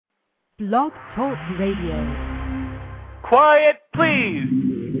Blog Talk Radio. Quiet, please.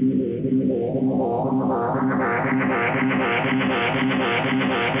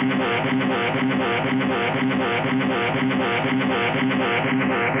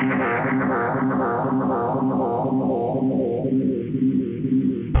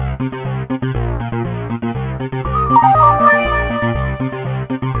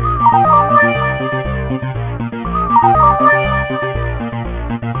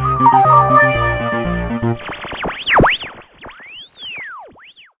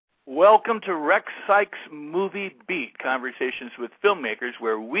 Welcome to Rex Sikes Movie Beat, conversations with filmmakers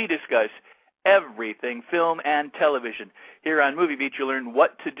where we discuss everything film and television. Here on Movie Beat, you'll learn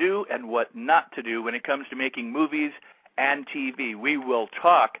what to do and what not to do when it comes to making movies and TV. We will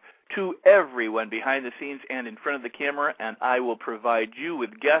talk to everyone behind the scenes and in front of the camera, and I will provide you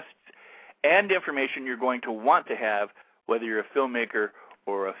with guests and information you're going to want to have, whether you're a filmmaker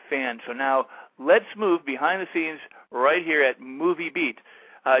or a fan. So now, let's move behind the scenes right here at Movie Beat.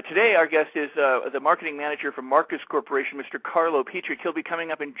 Today, our guest is the marketing manager for Marcus Corporation, Mr. Carlo Petrick. He'll be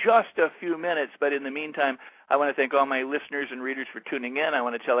coming up in just a few minutes, but in the meantime, I want to thank all my listeners and readers for tuning in. I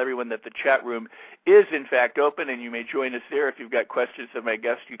want to tell everyone that the chat room is, in fact, open, and you may join us there. If you've got questions of my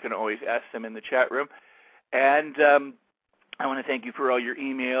guest, you can always ask them in the chat room. And I want to thank you for all your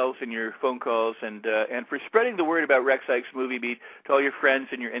emails and your phone calls and for spreading the word about Rex Sikes Movie Beat to all your friends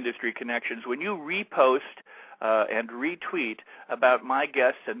and your industry connections. When you repost and retweet about my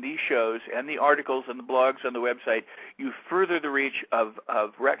guests and these shows and the articles and the blogs on the website, you further the reach of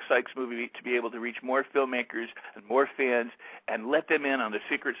Rex Sikes Movie Beat to be able to reach more filmmakers and more fans and let them in on the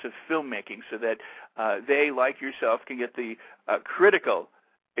secrets of filmmaking so that they, like yourself, can get the critical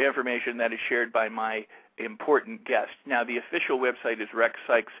information that is shared by my important guests. Now, the official website is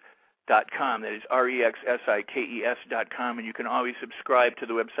rexsikes.com. That is REXSIKES.com, and you can always subscribe to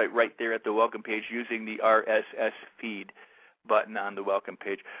the website right there at the welcome page using the RSS feed button on the welcome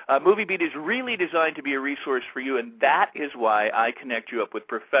page. Movie Beat is really designed to be a resource for you, and that is why I connect you up with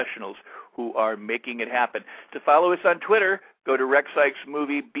professionals who are making it happen. To follow us on Twitter, go to Rex Sikes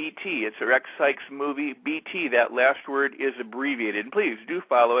Movie BT. It's Rex Sikes Movie BT. That last word is abbreviated. And please do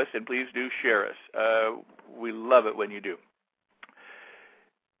follow us, and please do share us. We love it when you do.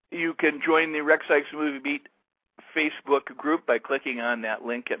 You can join the Rex Sikes Movie Beat Facebook group by clicking on that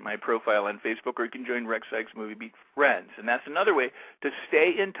link at my profile on Facebook, or you can join Rex Sikes Movie Beat Friends. And that's another way to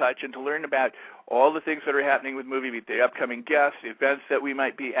stay in touch and to learn about all the things that are happening with Movie Beat, the upcoming guests, the events that we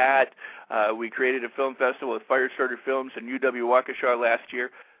might be at. We created a film festival with Firestarter Films in UW Waukesha last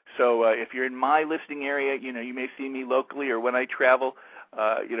year. So if you're in my listening area, you may see me locally, or when I travel,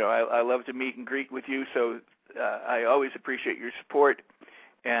 I love to meet and greet with you. So I always appreciate your support.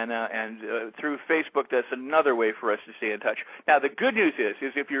 And through Facebook, that's another way for us to stay in touch. Now, the good news is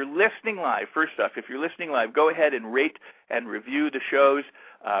if you're listening live, first off, if you're listening live, go ahead and rate and review the shows.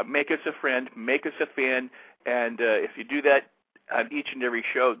 Make us a friend, make us a fan, and if you do that on each and every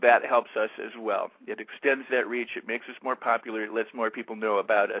show, that helps us as well. It extends that reach. It makes us more popular. It lets more people know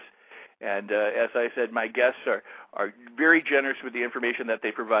about us. And as I said, my guests are very generous with the information that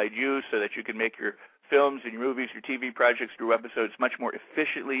they provide you so that you can make your films and your movies, your TV projects, your episodes much more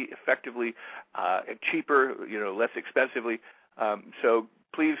efficiently, effectively, cheaper, less expensively. So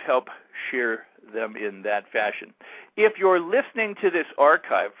please help share them in that fashion. If you're listening to this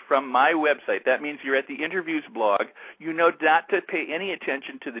archive from my website, that means you're at the interviews blog. You know not to pay any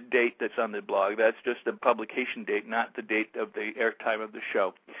attention to the date that's on the blog. That's just the publication date, not the date of the airtime of the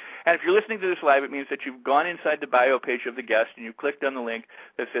show. And if you're listening to this live, it means that you've gone inside the bio page of the guest and you clicked on the link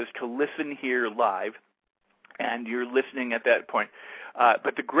that says to listen here live, and you're listening at that point.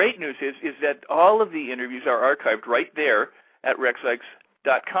 But the great news is that all of the interviews are archived right there at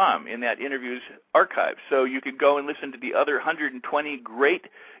rexsikes.com in that interviews archive. So you can go and listen to the other 120 great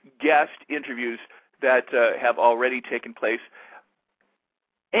guest interviews that have already taken place.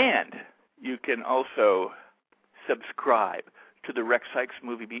 And you can also subscribe to the Rex Sikes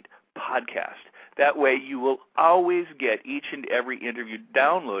Movie Beat podcast. That way you will always get each and every interview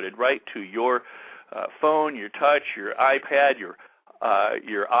downloaded right to your phone, your touch, your iPad, your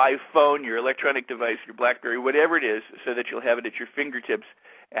iPhone, your electronic device, your BlackBerry, whatever it is, so that you'll have it at your fingertips.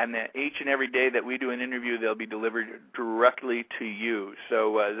 And that each and every day that we do an interview, they'll be delivered directly to you.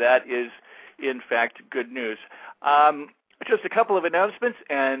 So that is, in fact, good news. Just a couple of announcements,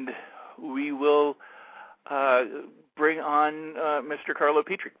 and we will bring on Mr. Carlo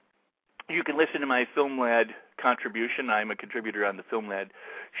Petrick. You can listen to my FilmLad contribution. I'm a contributor on the FilmLad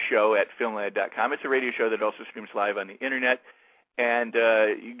show at filmlad.com. It's a radio show that also streams live on the Internet. And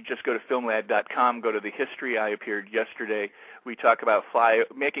you can just go to filmlab.com, go to the history. I appeared yesterday. We talk about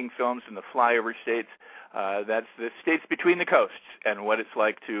making films in the flyover states. That's the states between the coasts and what it's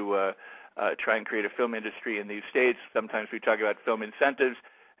like to try and create a film industry in these states. Sometimes we talk about film incentives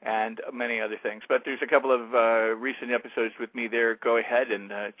and many other things. But there's a couple of recent episodes with me there. Go ahead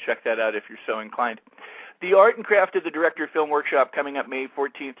and check that out if you're so inclined. The Art and Craft of the Director Film Workshop coming up May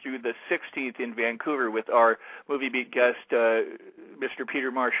 14th through the 16th in Vancouver with our Movie Beat guest, Mr. Peter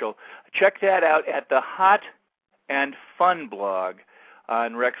Marshall. Check that out at the Hot and Fun blog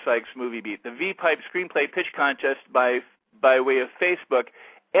on Rex Sikes Movie Beat. The V-Pipe Screenplay Pitch Contest by way of Facebook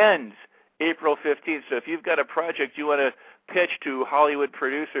ends April 15th. So if you've got a project you want to pitch to Hollywood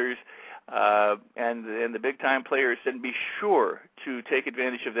producers and the big-time players, then be sure to take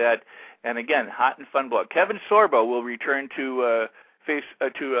advantage of that. And again, Hot and Fun blog. Kevin Sorbo will return to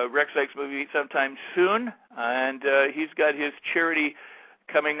Rex Sikes Movie Beat sometime soon, and he's got his charity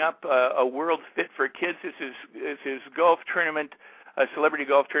coming up, a World Fit for Kids. This is his golf tournament, a celebrity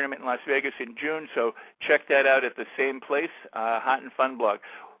golf tournament in Las Vegas in June. So check that out at the same place, Hot and Fun blog.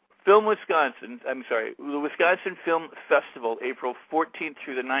 The Wisconsin Film Festival, April 14th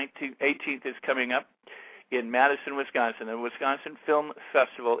through the 18th is coming up in Madison, Wisconsin. The Wisconsin Film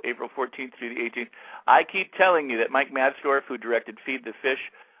Festival, April 14th through the 18th. I keep telling you that Mike Madsdorf, who directed Feed the Fish,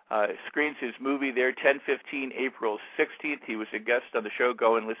 screens his movie there 10/15, April 16th. He was a guest on the show.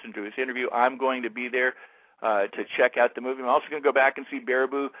 Go and listen to his interview. I'm going to be there to check out the movie. I'm also going to go back and see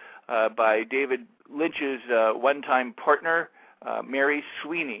Baraboo by David Lynch's one-time partner, Mary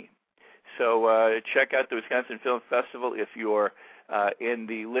Sweeney. So check out the Wisconsin Film Festival if you're in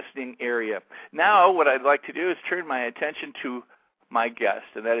the listening area. Now what I'd like to do is turn my attention to my guest,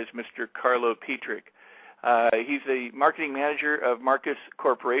 and that is Mr. Carlo Petrick. He's the marketing manager of Marcus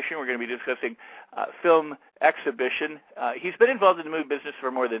Corporation. We're going to be discussing film exhibition. He's been involved in the movie business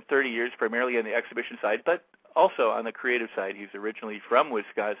for more than 30 years, primarily on the exhibition side, but also on the creative side. He's originally from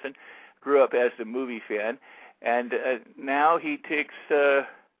Wisconsin, grew up as a movie fan, and now he takes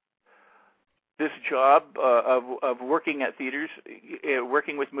this job of working at theaters,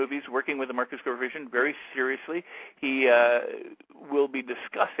 working with movies, working with the Marcus Corporation very seriously. He will be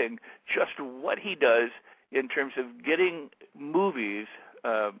discussing just what he does in terms of getting movies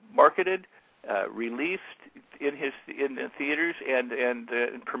marketed, released in the theaters,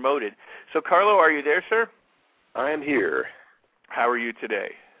 and promoted. So, Carlo, are you there, sir? I am here. How are you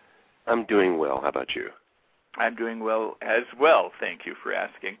today? I'm doing well. How about you? I'm doing well as well. Thank you for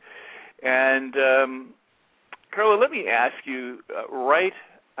asking. And, Carlo, let me ask you right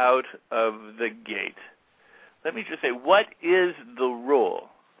out of the gate, let me just say, what is the role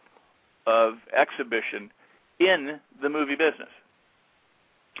of exhibition in the movie business?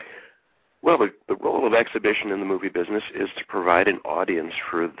 Well, the role of exhibition in the movie business is to provide an audience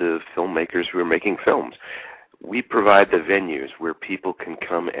for the filmmakers who are making films. We provide the venues where people can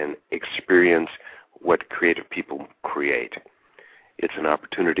come and experience what creative people create. It's an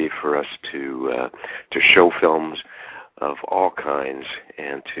opportunity for us to show films of all kinds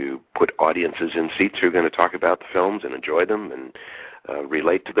and to put audiences in seats who are going to talk about the films and enjoy them and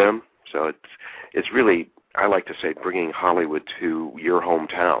relate to them. So it's really, I like to say, bringing Hollywood to your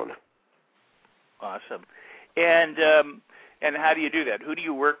hometown. Awesome. And how do you do that? Who do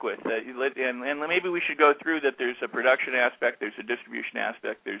you work with? And maybe we should go through that. There's a production aspect, there's a distribution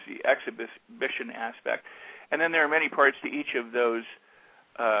aspect, there's the exhibition aspect. And then there are many parts to each of those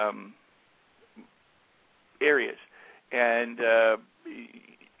areas. And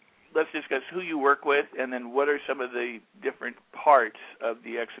let's discuss who you work with, and then what are some of the different parts of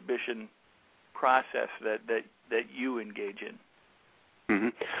the exhibition process that you engage in. Mm-hmm.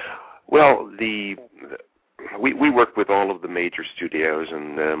 Well, we work with all of the major studios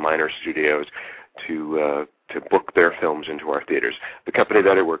and the minor studios to book their films into our theaters. The company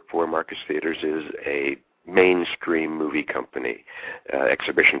that I work for, Marcus Theaters, is a mainstream movie company,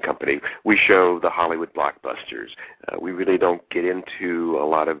 exhibition company. We show the Hollywood blockbusters. We really don't get into a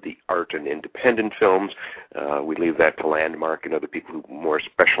lot of the art and independent films. We leave that to Landmark and other people who more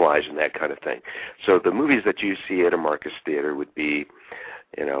specialize in that kind of thing. So the movies that you see at a Marcus Theater would be,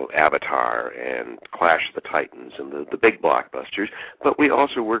 Avatar and Clash of the Titans and the big blockbusters. But we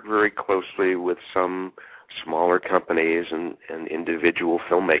also work very closely with some smaller companies and individual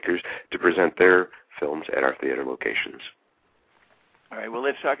filmmakers to present their films at our theater locations. All right, well,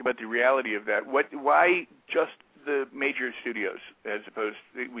 let's talk about the reality of that. Why just the major studios as opposed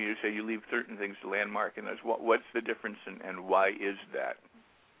to, when you say you leave certain things to Landmark, and what's the difference and why is that?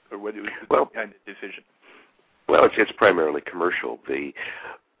 Or what was the kind of decision? Well, it's primarily commercial. The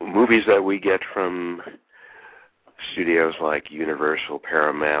movies that we get from studios like Universal,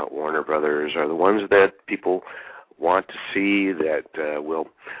 Paramount, Warner Brothers are the ones that people want to see, that will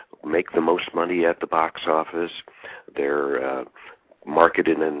make the most money at the box office. They're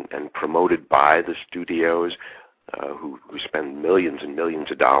marketed and promoted by the studios who spend millions and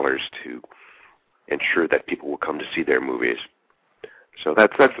millions of dollars to ensure that people will come to see their movies. So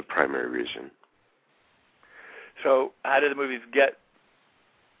that's the primary reason. So how do the movies get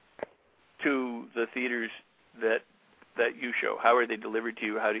to the theaters that you show? How are they delivered to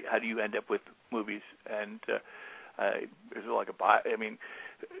you? How do you end up with movies? And is it like a buy? I mean,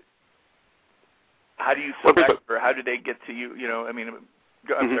 how do you select, or how do they get to you? You know, I mean,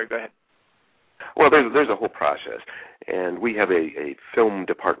 I'm sorry. Go ahead. Well, there's a whole process, and we have a film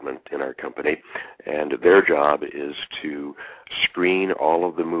department in our company, and their job is to screen all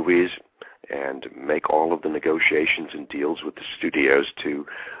of the movies and make all of the negotiations and deals with the studios to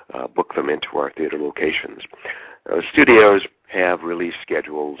book them into our theater locations. Studios have release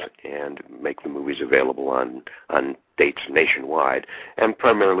schedules and make the movies available on dates nationwide, and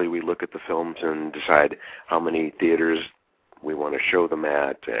primarily we look at the films and decide how many theaters we want to show them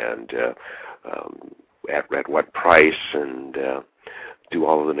at, and at what price, and do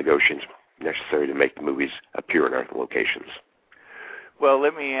all of the negotiations necessary to make the movies appear in our locations. Well,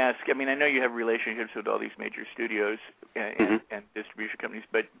 let me ask. I mean, I know you have relationships with all these major studios and distribution companies,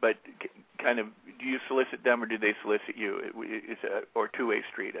 but kind of, do you solicit them or do they solicit you? It's or two-way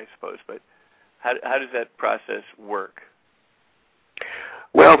street, I suppose. But how does that process work?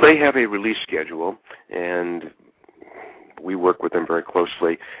 Well, they have a release schedule, and we work with them very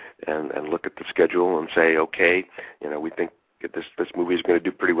closely and look at the schedule and say, okay, you know, we think that this movie is going to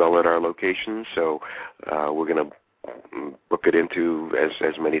do pretty well at our location, so we're going to book it into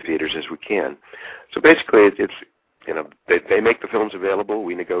as many theaters as we can. So basically, it's you know, they make the films available,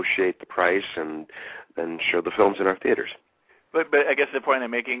 we negotiate the price, and then show the films in our theaters. But I guess the point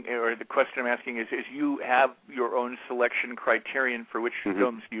I'm making, or the question I'm asking, is you have your own selection criterion for which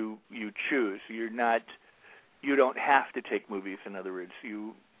films you choose. You don't have to take movies. In other words,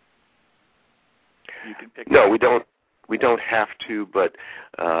 you can pick. No, we don't. We don't have to, but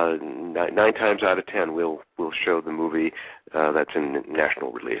 9 times out of 10, we'll show the movie that's in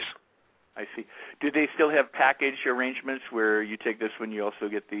national release. I see. Do they still have package arrangements where you take this one, you also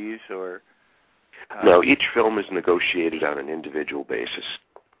get these, or? No, each film is negotiated on an individual basis.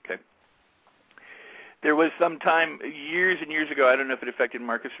 Okay. There was some time, years and years ago, I don't know if it affected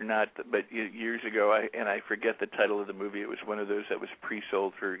Marcus or not, but years ago, I forget the title of the movie. It was one of those that was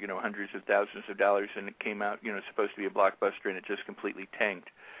pre-sold for, hundreds of thousands of dollars, and it came out, supposed to be a blockbuster, and it just completely tanked.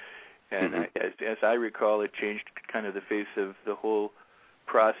 And as I recall, it changed kind of the face of the whole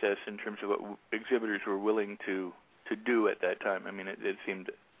process in terms of what exhibitors were willing to do at that time. I mean, it seemed,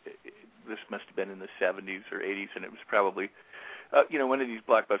 this must have been in the 70s or 80s, and it was probably, one of these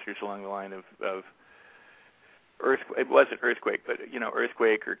blockbusters along the line of it wasn't Earthquake, but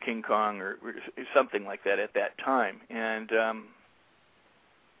Earthquake or King Kong or something like that at that time. And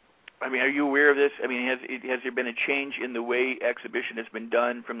I mean, are you aware of this? I mean, has there been a change in the way exhibition has been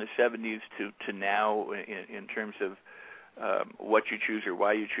done from the 70s to now in terms of what you choose or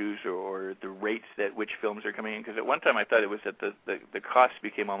why you choose, or the rates at which films are coming in? Because at one time I thought it was that the cost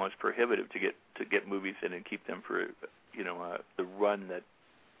became almost prohibitive to get movies in and keep them for the run that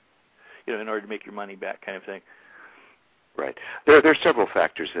in order to make your money back, kind of thing. Right. There are several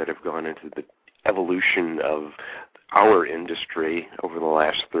factors that have gone into the evolution of our industry over the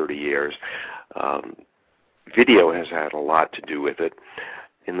last 30 years. Video has had a lot to do with it,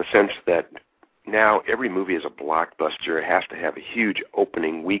 in the sense that now every movie is a blockbuster. It has to have a huge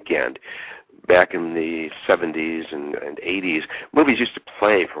opening weekend. Back in the 70s and 80s, movies used to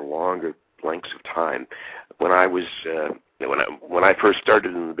play for longer lengths of time. When I was when I first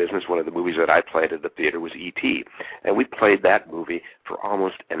started in the business, one of the movies that I played at the theater was E.T., and we played that movie for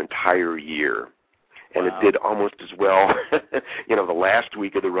almost an entire year. And It did almost as well, the last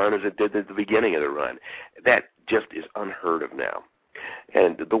week of the run as it did at the beginning of the run. That just is unheard of now.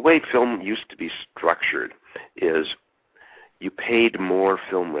 And the way film used to be structured is you paid more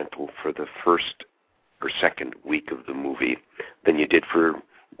film rental for the first or second week of the movie than you did for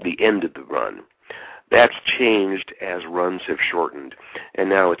the end of the run. That's changed as runs have shortened, and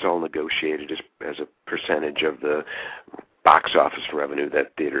now it's all negotiated as a percentage of the box office revenue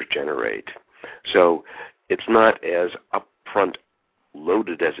that theaters generate. So it's not as upfront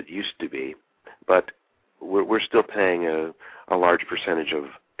loaded as it used to be, but we're still paying a large percentage of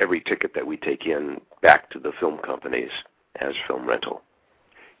every ticket that we take in back to the film companies as film rental.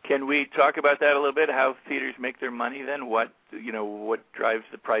 Can we talk about that a little bit? How theaters make their money then? What drives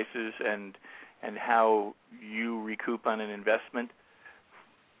the prices, and and how you recoup on an investment?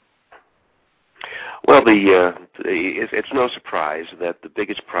 Well, it's no surprise that the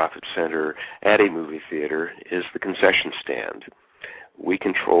biggest profit center at a movie theater is the concession stand. We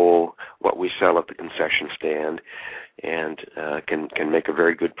control what we sell at the concession stand, and can make a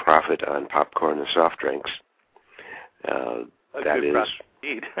very good profit on popcorn and soft drinks. That is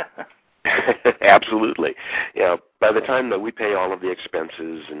indeed. Absolutely. By the time that we pay all of the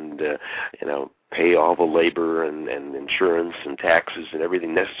expenses and pay all the labor and insurance and taxes and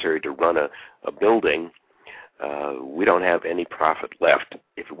everything necessary to run a building, we don't have any profit left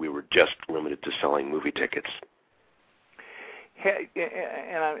if we were just limited to selling movie tickets.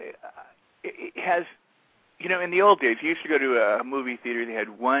 In the old days, you used to go to a movie theater. They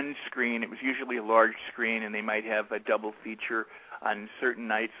had one screen. It was usually a large screen, and they might have a double feature on certain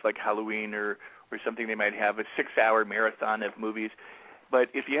nights like Halloween or something. They might have a 6-hour marathon of movies. But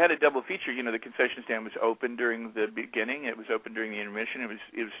if you had a double feature, the concession stand was open during the beginning. It was open during the intermission.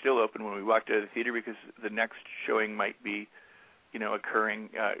 It was still open when we walked out of the theater because the next showing might be, occurring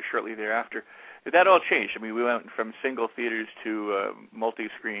shortly thereafter. But that all changed. We went from single theaters to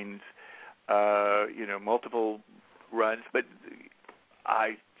multi-screens, multiple runs. But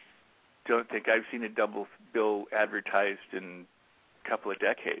I don't think I've seen a double bill advertised in a couple of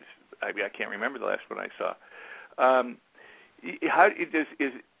decades. I can't remember the last one I saw.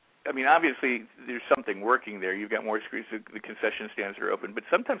 Obviously there's something working there. You've got more screens, the concession stands are open, but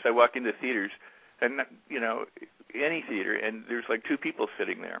sometimes I walk into theaters and, any theater, and there's like two people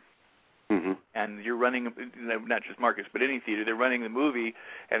sitting there. Mm-hmm. And you're running, not just Marcus, but any theater, they're running the movie,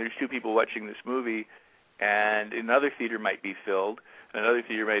 and there's two people watching this movie, and another theater might be filled, and another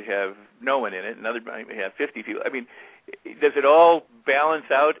theater might have no one in it, another might have 50 people. Does it all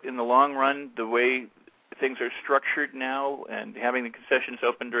balance out in the long run the way things are structured now, and having the concessions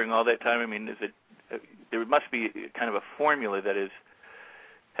open during all that time? There must be kind of a formula that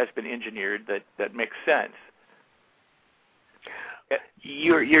has been engineered that makes sense.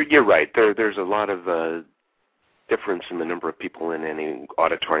 You're right. There's a lot of difference in the number of people in any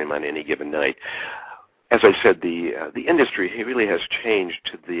auditorium on any given night. As I said, the industry really has changed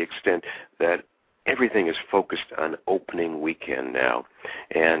to the extent that everything is focused on opening weekend now,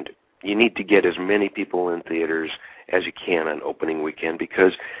 and you need to get as many people in theaters as you can on opening weekend,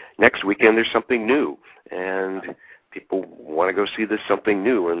 because next weekend there's something new, and people want to go see this something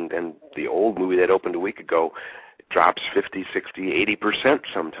new, and the old movie that opened a week ago drops 50, 60, 80%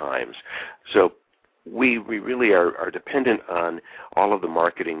 sometimes. So we really are dependent on all of the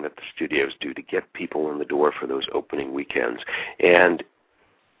marketing that the studios do to get people in the door for those opening weekends. And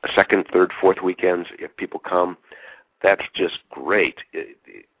a second, third, fourth weekends, if people come, that's just great.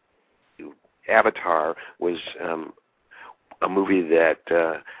 Avatar was a movie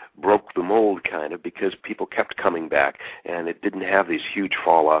that broke the mold kind of, because people kept coming back, and it didn't have these huge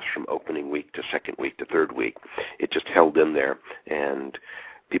fall-offs from opening week to second week to third week. It just held in there, and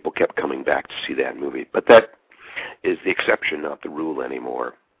people kept coming back to see that movie. But that is the exception, not the rule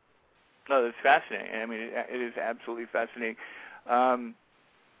anymore. No, that's fascinating. It is absolutely fascinating.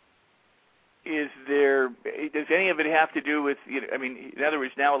 Does any of it have to do with, in other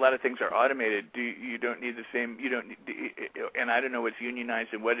words, now a lot of things are automated. You don't need the same, and I don't know what's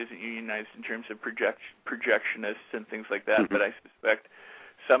unionized and what isn't unionized in terms of projectionists and things like that, mm-hmm. But I suspect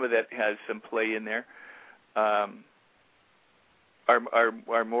some of that has some play in there. Are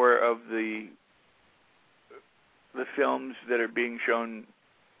more of the films that are being shown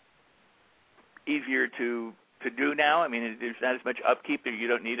easier to do now? There's not as much upkeep. You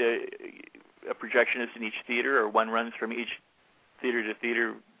don't need a projectionist in each theater, or one runs from each theater to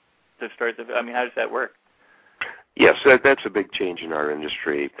theater to start the. How does that work? Yes, that's a big change in our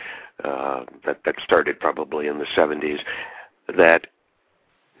industry. That started probably in the 70s. That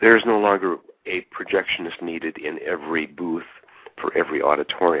there's no longer a projectionist needed in every booth for every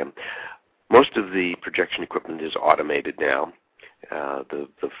auditorium. Most of the projection equipment is automated now.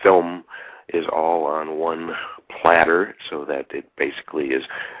 The film is all on one platter, so that it basically is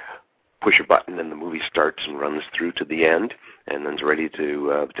push a button and the movie starts and runs through to the end, and then is ready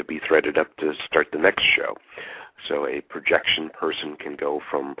to be threaded up to start the next show. So a projection person can go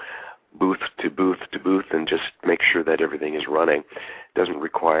from booth to booth to booth and just make sure that everything is running. It doesn't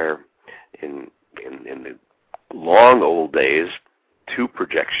require, in the long old days, two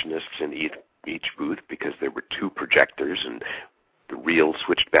projectionists in each booth, because there were two projectors and the reel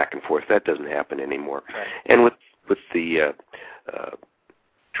switched back and forth. That doesn't happen anymore. Right. And with the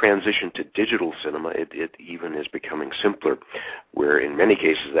transition to digital cinema, it even is becoming simpler, where in many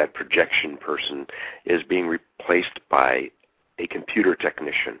cases that projection person is being replaced by a computer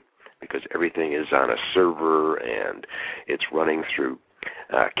technician because everything is on a server and it's running through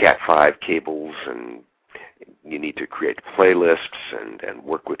Cat5 cables, and you need to create playlists and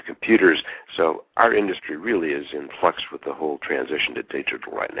work with computers. So our industry really is in flux with the whole transition to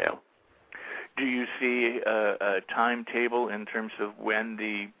digital right now. Do you see a timetable in terms of when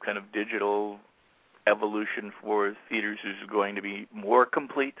the kind of digital evolution for theaters is going to be more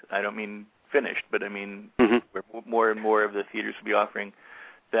complete? I don't mean finished, but I mean where more and more of the theaters will be offering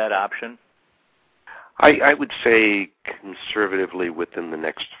that option? I would say conservatively within the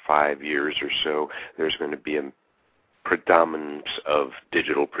next 5 years or so, there's going to be a predominance of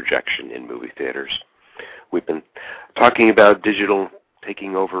digital projection in movie theaters. We've been talking about digital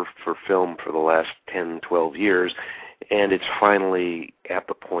taking over for film for the last 10, 12 years, and it's finally at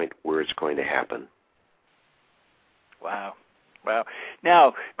the point where it's going to happen. Wow.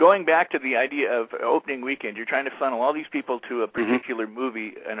 Now, going back to the idea of opening weekend, you're trying to funnel all these people to a particular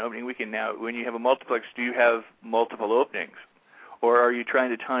movie, an opening weekend. Now, when you have a multiplex, do you have multiple openings? Or are you trying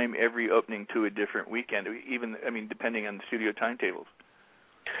to time every opening to a different weekend, depending on the studio timetables?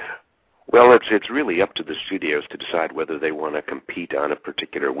 Well, it's really up to the studios to decide whether they want to compete on a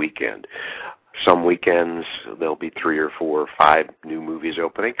particular weekend. Some weekends there'll be 3 or 4 or 5 new movies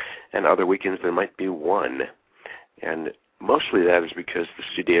opening, and other weekends there might be 1. And mostly that is because the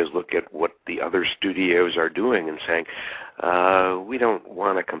studios look at what the other studios are doing and saying, we don't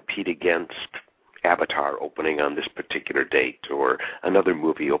want to compete against Avatar opening on this particular date or another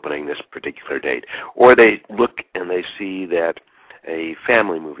movie opening this particular date. Or they look and they see that a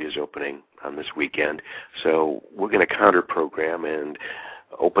family movie is opening on this weekend, so we're going to counter-program and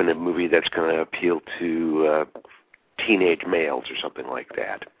open a movie that's going to appeal to teenage males or something like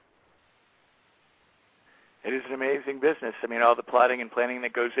that. It is an amazing business. I mean, all the plotting and planning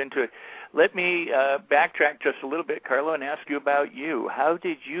that goes into it. Let me backtrack just a little bit, Carlo, and ask you about you. How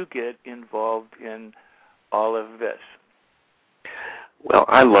did you get involved in all of this? Well,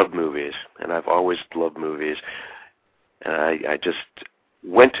 I love movies, and I've always loved movies. I just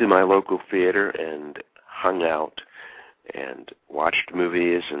went to my local theater and hung out and watched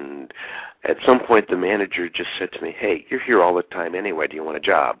movies, and at some point the manager just said to me, hey, you're here all the time anyway, do you want a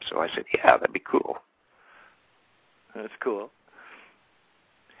job? So I said, yeah, that'd be cool. That's cool.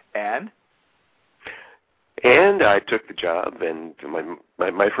 And I took the job, and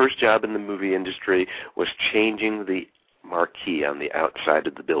my first job in the movie industry was changing the marquee on the outside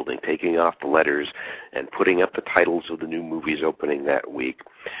of the building, taking off the letters and putting up the titles of the new movies opening that week.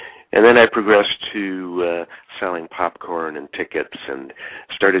 And then I progressed to selling popcorn and tickets and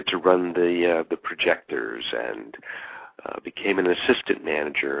started to run the projectors and became an assistant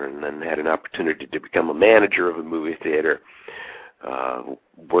manager, and then had an opportunity to become a manager of a movie theater.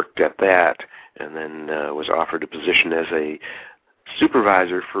 Worked at that, and then was offered a position as a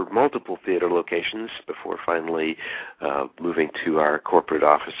supervisor for multiple theater locations before finally moving to our corporate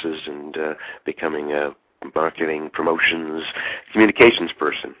offices and becoming a marketing, promotions, communications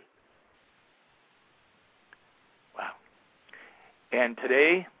person. Wow. And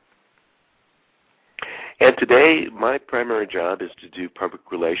today? And today, my primary job is to do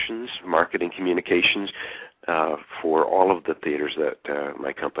public relations, marketing, communications for all of the theaters that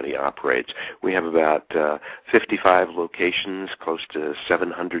my company operates. We have about 55 locations, close to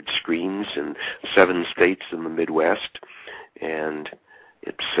 700 screens in 7 states in the Midwest, and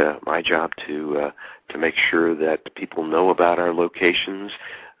it's my job to make sure that people know about our locations.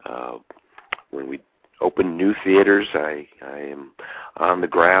 When we open new theaters, I am on the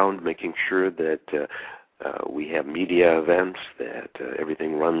ground making sure that we have media events, that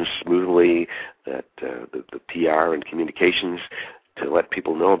everything runs smoothly, that the PR and communications to let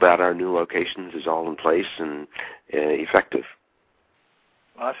people know about our new locations is all in place and effective.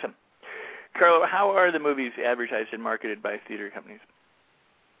 Awesome. Carlo, how are the movies advertised and marketed by theater companies?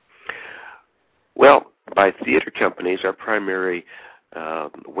 Well, by theater companies, our primary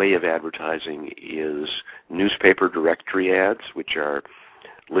way of advertising is newspaper directory ads, which are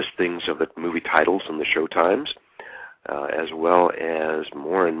listings of the movie titles and the show times, as well as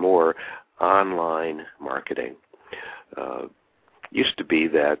more and more online marketing. Used to be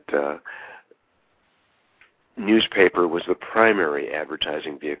that newspaper was the primary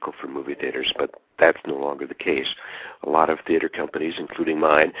advertising vehicle for movie theaters, but that's no longer the case. A lot of theater companies, including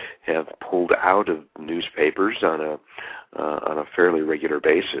mine, have pulled out of newspapers on a fairly regular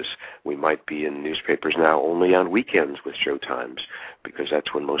basis. We might be in newspapers now only on weekends with showtimes, because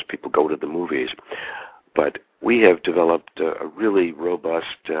that's when most people go to the movies. But we have developed a really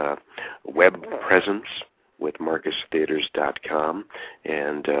robust web presence with marcustheaters.com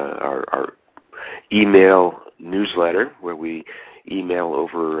and our email newsletter, where we email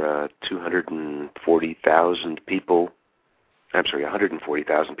over 240,000 people. I'm sorry,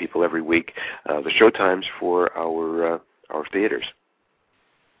 140,000 people every week. The showtimes for our theaters.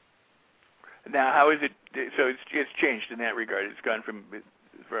 Now, how is it? So it's changed in that regard. It's gone from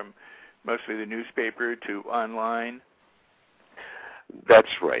mostly the newspaper to online. That's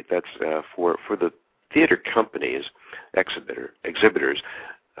right. That's for the theater companies, exhibitors.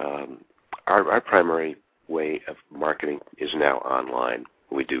 Our primary way of marketing is now online.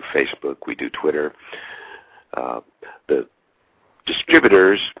 We do Facebook. We do Twitter. The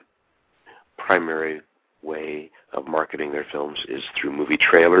distributors' primary way of marketing their films is through movie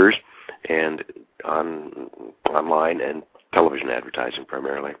trailers and online and television advertising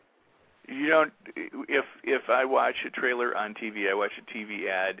primarily. You don't. If I watch a trailer on TV, I watch a TV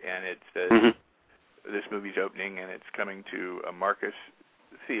ad, and it says this movie's opening, and it's coming to a Marcus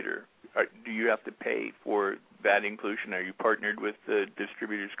theater. Do you have to pay for that inclusion? Are you partnered with the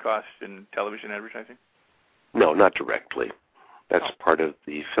distributor's costs in television advertising? No, not directly. That's part of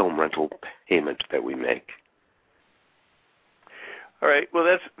the film rental payment that we make. All right.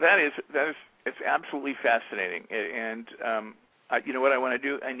 Well, that is it's absolutely fascinating. And you know what I want to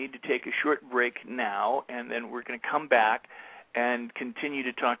do? I need to take a short break now, and then we're going to come back and continue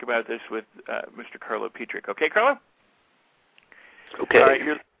to talk about this with Mr. Carlo Petrick. Okay, Carlo? Okay. All right.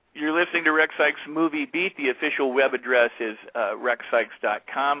 You're listening to Rex Sikes Movie Beat. The official web address is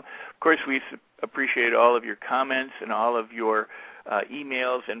rexsikes.com. Of course, we appreciate all of your comments and all of your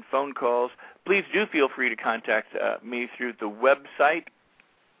emails and phone calls. Please do feel free to contact me through the website.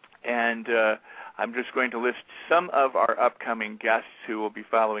 And I'm just going to list some of our upcoming guests who will be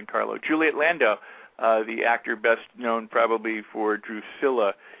following Carlo. Juliet Landau, the actor best known probably for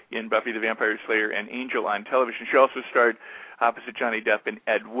Drusilla in Buffy the Vampire Slayer and Angel on television. She also starred opposite Johnny Depp in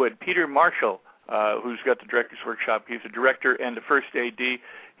Ed Wood. Peter Marshall, who's got the Director's Workshop. He's a director and the first AD.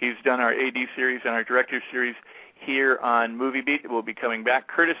 He's done our AD series and our Director series here on Movie Beat. We'll be coming back.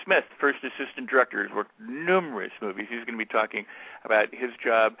 Curtis Smith, first assistant director, has worked numerous movies. He's going to be talking about his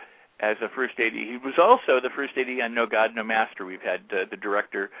job as a first AD. He was also the first AD on No God, No Master. We've had the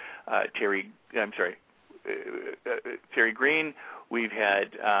director, Terry Green. We've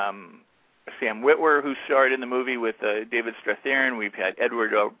had Sam Witwer, who starred in the movie with David Strathairn. We've had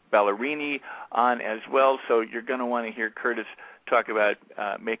Edward Ballerini on as well, so you're going to want to hear Curtis talk about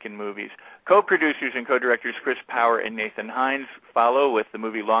making movies. Co-producers and co-directors Chris Power and Nathan Hines follow with the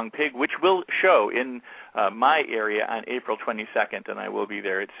movie Long Pig, which will show in my area on April 22nd, and I will be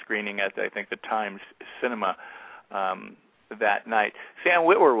there. It's screening at, I think, the Times Cinema that night. Sam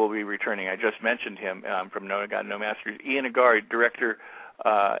Witwer will be returning. I just mentioned him from No God, No Masters. Ian Agard, director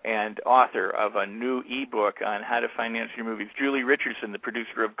and author of a new ebook on how to finance your movies. Julie Richardson, the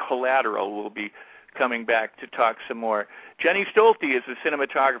producer of Collateral, will be coming back to talk some more. Jenny Stolte is a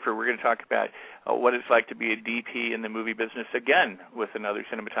cinematographer. We're going to talk about what it's like to be a DP in the movie business, again, with another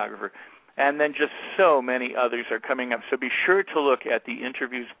cinematographer. And then just so many others are coming up. So be sure to look at the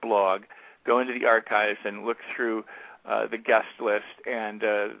interviews blog, go into the archives, and look through the guest list and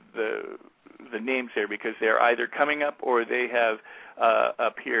the names there, because they're either coming up or they have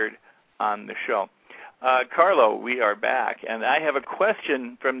appeared on the show. Carlo, we are back, and I have a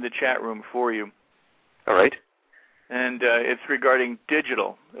question from the chat room for you. All right. And it's regarding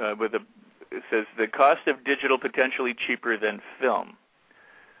digital. It says, the cost of digital potentially cheaper than film.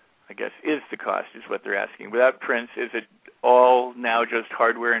 I guess is the cost, is what they're asking. Without prints, is it all now just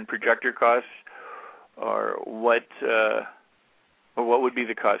hardware and projector costs? Or what would be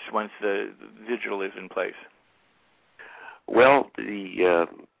the cost once the digital is in place? Well, the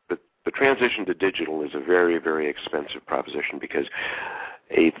transition to digital is a very, very expensive proposition, because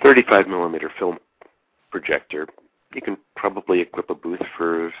a 35 millimeter film projector, you can probably equip a booth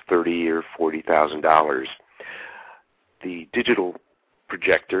for $30,000 or $40,000. The digital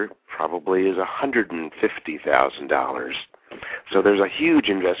projector probably is $150,000. So there's a huge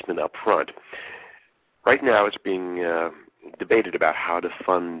investment up front. Right now it's being debated about how to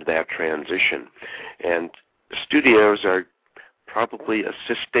fund that transition, and studios are probably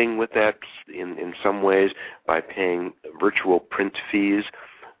assisting with that in some ways by paying virtual print fees,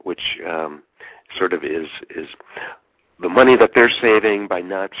 which sort of is the money that they're saving by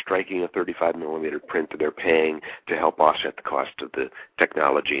not striking a 35 millimeter print that they're paying to help offset the cost of the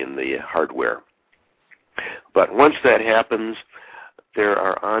technology and the hardware. But once that happens, there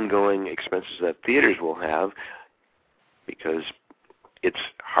are ongoing expenses that theaters will have, because it's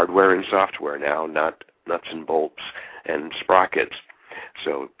hardware and software now, not nuts and bolts and sprockets.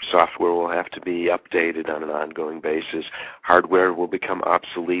 So software will have to be updated on an ongoing basis. Hardware will become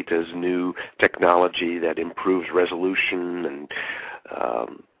obsolete as new technology that improves resolution and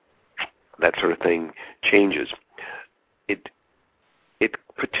that sort of thing changes. It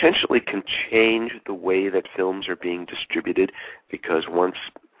potentially can change the way that films are being distributed, because once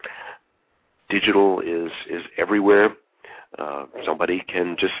digital is everywhere, somebody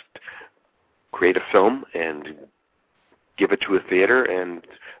can just create a film and give it to a theater, and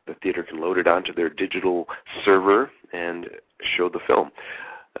the theater can load it onto their digital server and show the film.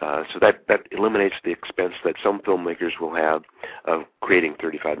 So that eliminates the expense that some filmmakers will have of creating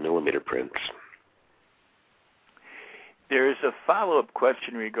 35 millimeter prints. There is a follow-up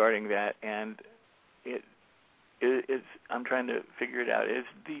question regarding that, and I'm trying to figure it out. Is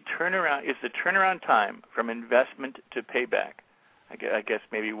the turnaround time from investment to payback? I guess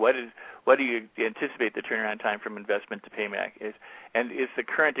maybe what do you anticipate the turnaround time from investment to payback is, and is the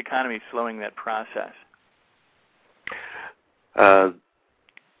current economy slowing that process? I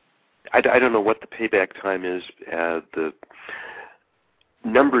don't know what the payback time is. The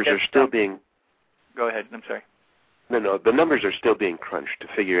numbers are still being... Go ahead. I'm sorry. No, the numbers are still being crunched to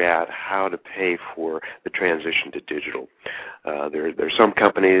figure out how to pay for the transition to digital. There are some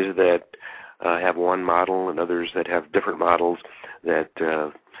companies that have one model and others that have different models that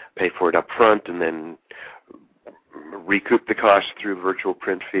pay for it up front and then recoup the cost through virtual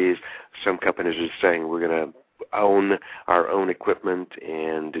print fees. Some companies are saying we're going to own our own equipment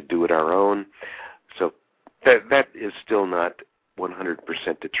and do it our own. So that is still not 100%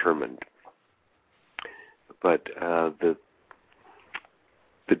 determined. But the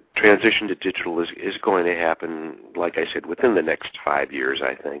transition to digital is going to happen, like I said, within the next 5 years,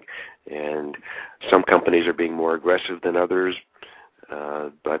 I think. And some companies are being more aggressive than others,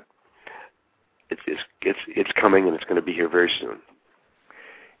 but it's coming, and it's going to be here very soon.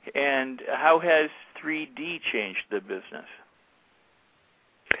 And how has 3D changed the business?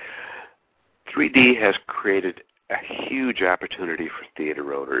 3D has created a huge opportunity for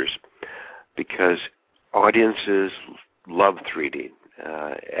theater owners because audiences love 3D.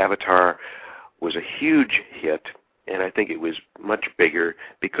 Avatar was a huge hit, and I think it was much bigger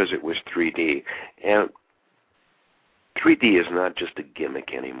because it was 3D. And 3D is not just a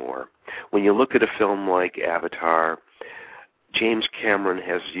gimmick anymore. When you look at a film like Avatar, James Cameron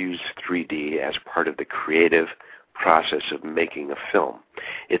has used 3D as part of the creative process of making a film.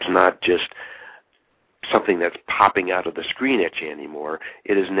 It's not just something that's popping out of the screen at you anymore.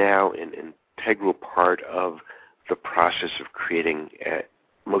 It is now an integral part of the process of creating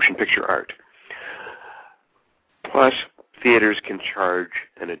motion picture art. Plus, theaters can charge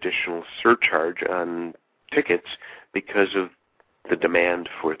an additional surcharge on tickets because of the demand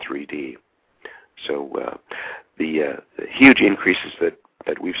for 3D. So the huge increases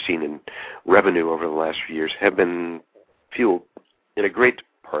that we've seen in revenue over the last few years have been fueled in a great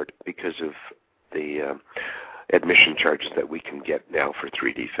part because of the admission charges that we can get now for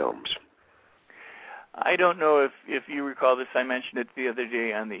 3D films. I don't know if you recall this. I mentioned it the other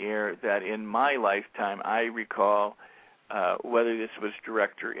day on the air that in my lifetime, I recall, whether this was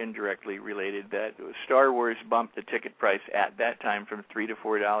direct or indirectly related, that Star Wars bumped the ticket price at that time from $3 to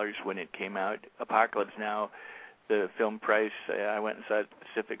 $4 when it came out. Apocalypse Now, the film price, I went and saw it at the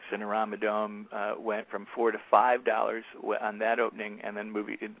Pacific Cinerama Dome, went from $4 to $5 on that opening, and then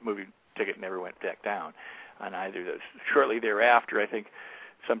movie ticket never went back down on either of those. Shortly thereafter, I think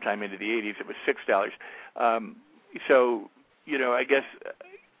sometime into the 80s, it was $6. So, I guess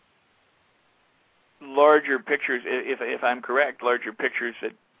larger pictures, if I'm correct, larger pictures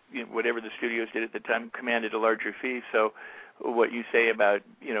that whatever the studios did at the time commanded a larger fee. So what you say about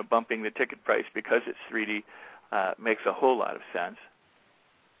bumping the ticket price because it's 3D makes a whole lot of sense.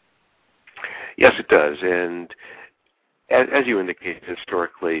 Yes, it does. And as you indicate,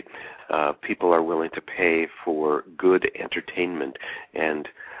 historically, people are willing to pay for good entertainment. And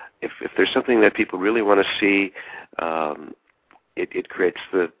if there's something that people really want to see, it creates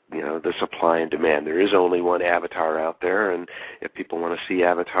the supply and demand. There is only one Avatar out there, and if people want to see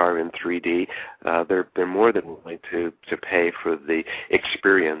Avatar in 3D, they're more than willing to pay for the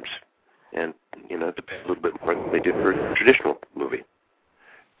experience, and to pay a little bit more than they did for a traditional movie.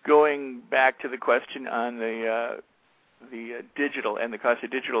 Going back to the question on the digital and the cost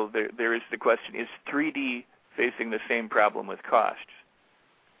of digital, there is the question: is 3D facing the same problem with costs?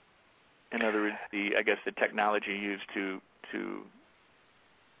 In other words, the technology used to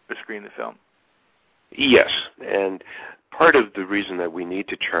screen the film. Yes, and part of the reason that we need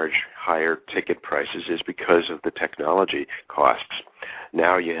to charge higher ticket prices is because of the technology costs.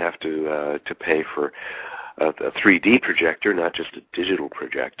 Now you have to pay for a 3D projector, not just a digital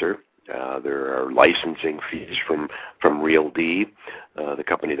projector. There are licensing fees from RealD, the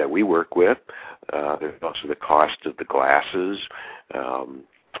company that we work with. There's also the cost of the glasses.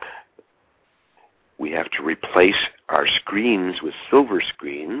 We have to replace our screens with silver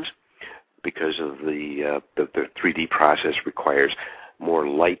screens because of the 3D process requires more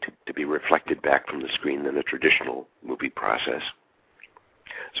light to be reflected back from the screen than a traditional movie process.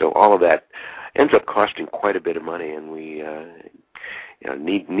 So all of that ends up costing quite a bit of money, and we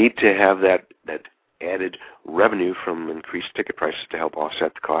need to have that added revenue from increased ticket prices to help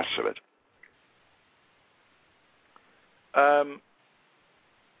offset the costs of it.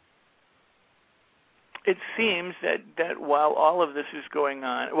 It seems that while all of this is going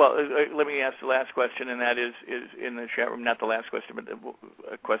on, well, let me ask the last question, and that is in the chat room, not the last question, but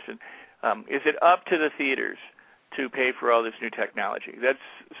a question. Is it up to the theaters to pay for all this new technology? That's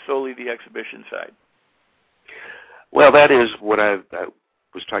solely the exhibition side. Well, that is what I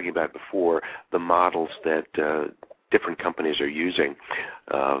was talking about before, the models that different companies are using.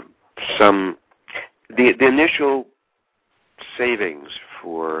 The initial savings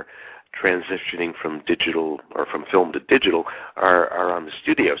for transitioning from digital or from film to digital are on the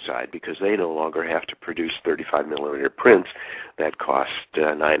studio side, because they no longer have to produce 35 millimeter prints that cost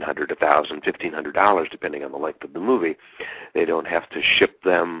 $900, $1,000, $1,500 depending on the length of the movie. They don't have to ship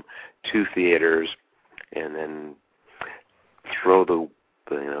them to theaters and then throw the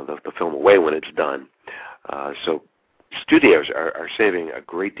film away when it's done. So studios are saving a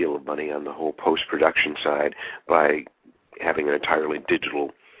great deal of money on the whole post-production side by having an entirely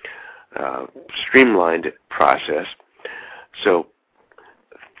digital streamlined process. So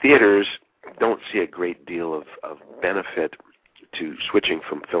theaters don't see a great deal of benefit to switching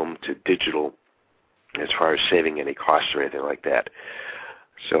from film to digital as far as saving any costs or anything like that.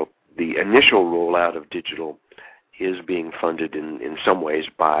 So the initial rollout of digital is being funded in some ways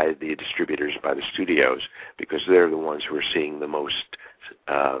by the distributors, by the studios, because they're the ones who are seeing the most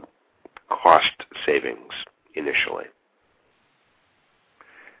cost savings initially.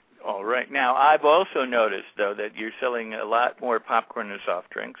 All right. Now, I've also noticed, though, that you're selling a lot more popcorn and soft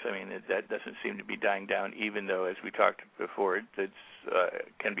drinks. I mean, that doesn't seem to be dying down, even though, as we talked before, it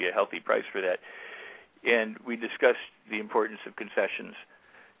can be a healthy price for that. And we discussed the importance of concessions,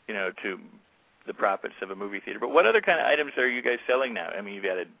 to the profits of a movie theater. But what other kind of items are you guys selling now? I mean, you've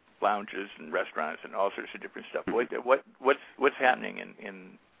added lounges and restaurants and all sorts of different stuff. What's happening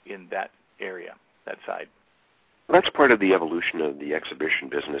in that area, that side? That's part of the evolution of the exhibition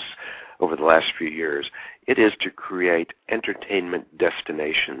business over the last few years. It is to create entertainment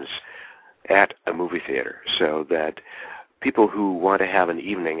destinations at a movie theater so that people who want to have an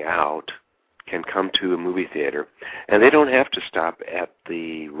evening out can come to a movie theater, and they don't have to stop at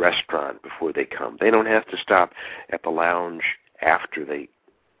the restaurant before they come. They don't have to stop at the lounge after they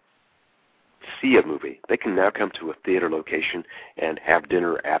see a movie. They can now come to a theater location and have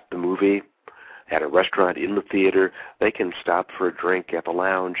dinner at the movie, at a restaurant in the theater. They can stop for a drink at the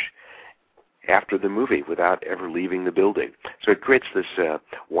lounge after the movie without ever leaving the building. So it creates this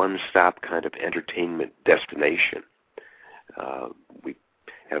one-stop kind of entertainment destination. We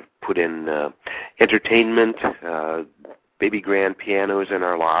have put in entertainment, baby grand pianos in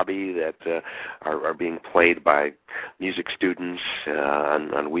our lobby that are being played by music students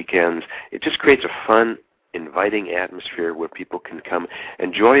on weekends. It just creates a fun, inviting atmosphere where people can come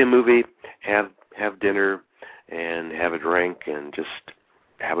enjoy a movie, have dinner, and have a drink, and just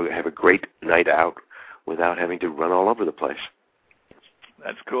have a great night out without having to run all over the place.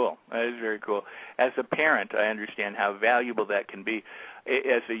 That's cool. That is very cool. As a parent, I understand how valuable that can be.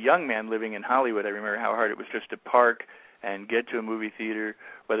 As a young man living in Hollywood, I remember how hard it was just to park and get to a movie theater,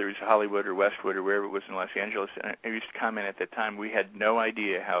 whether it was Hollywood or Westwood or wherever it was in Los Angeles. And I used to comment at that time, we had no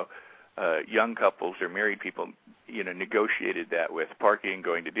idea how young couples or married people, negotiated that with parking,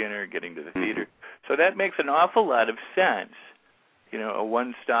 going to dinner, getting to the theater. So that makes an awful lot of sense, a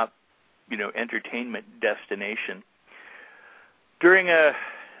one-stop, entertainment destination. During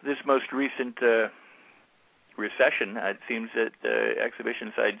this most recent recession, it seems that the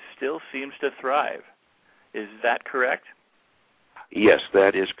exhibition side still seems to thrive. Is that correct? Yes,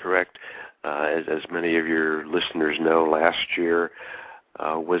 that is correct. As many of your listeners know, last year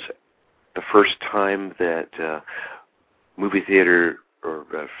was the first time that movie theater or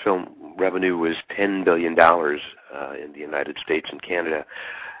film revenue was $10 billion in the United States and Canada,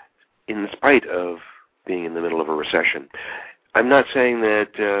 in spite of being in the middle of a recession. I'm not saying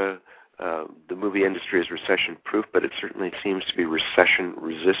that the movie industry is recession-proof, but it certainly seems to be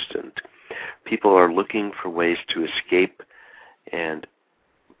recession-resistant. People are looking for ways to escape and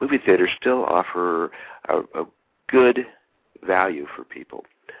movie theaters still offer a good value for people.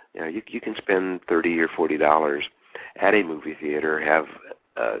 You know, you can spend $30 or $40 at a movie theater, have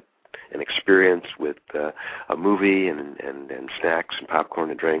an experience with a movie and snacks and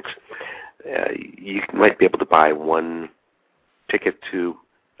popcorn and drinks. You might be able to buy one ticket to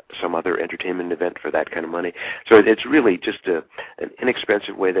some other entertainment event for that kind of money. So it's really just an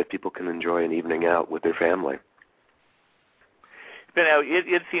inexpensive way that people can enjoy an evening out with their family. But now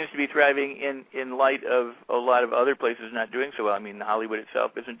it seems to be thriving in light of a lot of other places not doing so well. I mean, Hollywood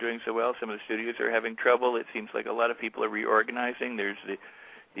itself isn't doing so well. Some of the studios are having trouble. It seems like a lot of people are reorganizing. There's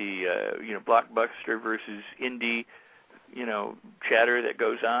the blockbuster versus indie, chatter that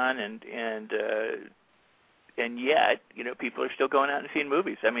goes on, and yet, people are still going out and seeing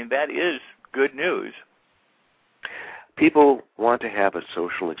movies. I mean, that is good news. People want to have a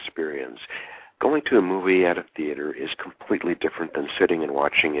social experience. Going to a movie at a theater is completely different than sitting and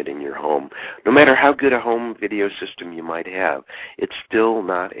watching it in your home. No matter how good a home video system you might have, it's still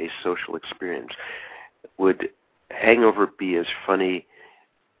not a social experience. Would Hangover be as funny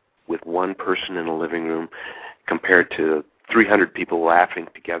with one person in a living room compared to 300 people laughing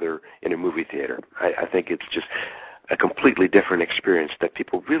together in a movie theater? I think it's just a completely different experience that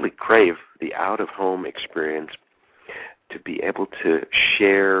people really crave, the out-of-home experience, to be able to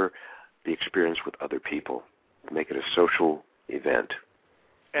share the experience with other people, make it a social event.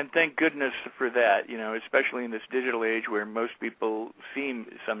 And thank goodness for that, especially in this digital age where most people seem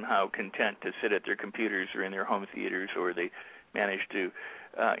somehow content to sit at their computers or in their home theaters, or they manage to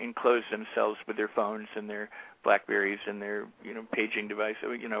enclose themselves with their phones and their Blackberries and their paging device,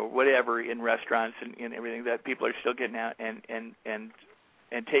 whatever, in restaurants and everything, that people are still getting out and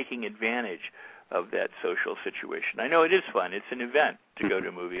taking advantage of that social situation. I know it is fun. It's an event to go to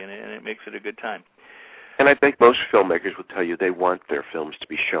a movie, and it makes it a good time. And I think most filmmakers will tell you they want their films to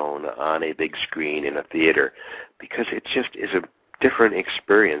be shown on a big screen in a theater, because it just is a different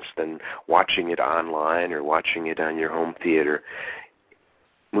experience than watching it online or watching it on your home theater.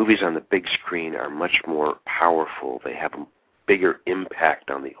 Movies on the big screen are much more powerful. They have a bigger impact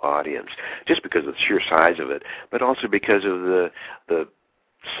on the audience, just because of the sheer size of it, but also because of the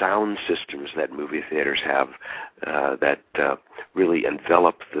sound systems that movie theaters have that really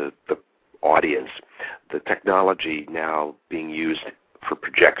envelop the audience. The technology now being used for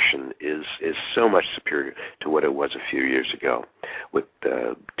projection is so much superior to what it was a few years ago, with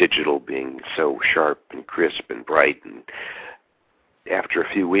digital being so sharp and crisp and bright, and after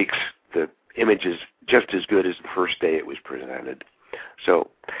a few weeks the image is just as good as the first day it was presented. So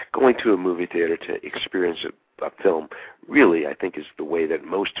going to a movie theater to experience a film really, I think, is the way that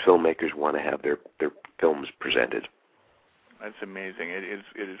most filmmakers want to have their films presented. That's amazing. It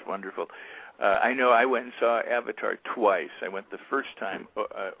is wonderful. I know I went and saw Avatar twice. I went the first time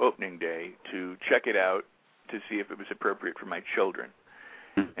opening day to check it out to see if it was appropriate for my children,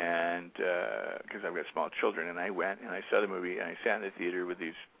 and because I've got small children, and I went and I saw the movie, and I sat in the theater with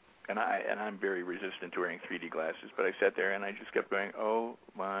these, and I'm very resistant to wearing 3D glasses, but I sat there and I just kept going, oh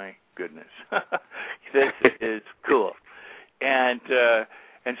my goodness, this is cool, and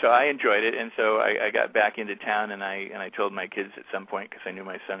so I enjoyed it, and so I got back into town, and I told my kids at some point, because I knew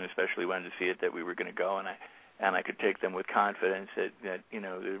my son especially wanted to see it, that we were going to go, and I could take them with confidence that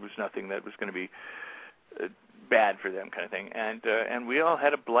there was nothing that was going to be bad for them, kind of thing, and we all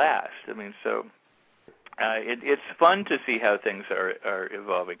had a blast. I mean, so it's fun to see how things are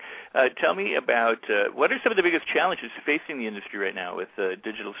evolving. Tell me about what are some of the biggest challenges facing the industry right now with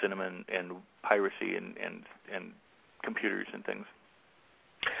digital cinema and piracy and computers and things?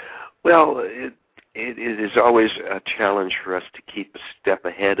 Well, it is always a challenge for us to keep a step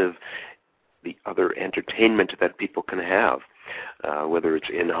ahead of the other entertainment that people can have, whether it's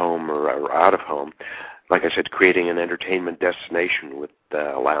in-home or out-of-home. Like I said, creating an entertainment destination with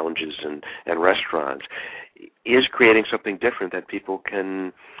lounges and restaurants is creating something different that people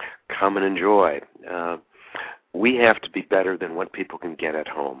can come and enjoy. We have to be better than what people can get at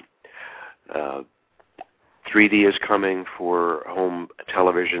home. 3D is coming for home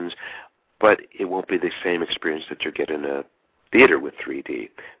televisions, but it won't be the same experience that you get in a theater with 3D,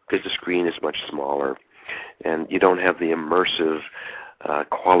 because the screen is much smaller, and you don't have the immersive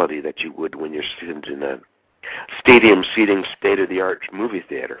quality that you would when you're sitting in a stadium seating state-of-the-art movie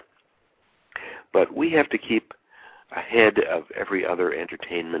theater. But we have to keep ahead of every other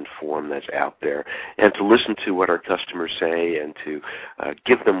entertainment form that's out there, and to listen to what our customers say, and to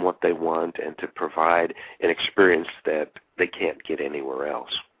give them what they want, and to provide an experience that they can't get anywhere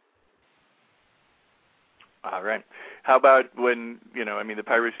else. All right. how about when, the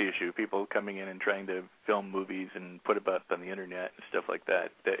piracy issue, people coming in and trying to film movies and put it up on the internet and stuff like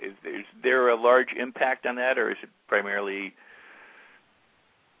that? Is there a large impact on that, or is it primarily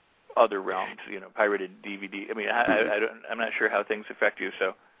other realms, pirated DVD? I mean, I'm not sure how things affect you,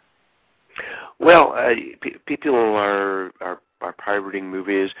 so. Well, people are pirating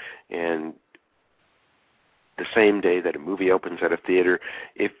movies, and the same day that a movie opens at a theater,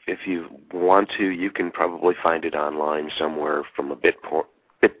 if you want to, you can probably find it online somewhere from a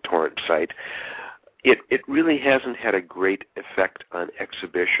BitTorrent site. It really hasn't had a great effect on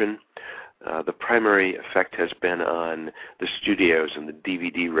exhibition. The primary effect has been on the studios and the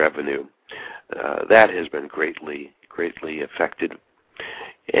DVD revenue. That has been greatly affected.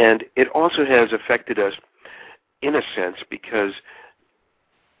 And it also has affected us in a sense because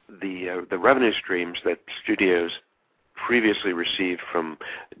the revenue streams that studios previously received from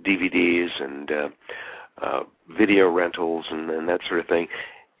DVDs and video rentals and that sort of thing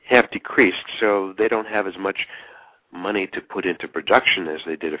have decreased, so they don't have as much money to put into production as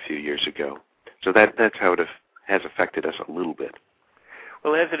they did a few years ago. So that's how it has affected us a little bit.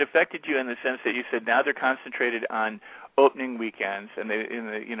 Well, has it affected you in the sense that you said now they're concentrated on opening weekends, and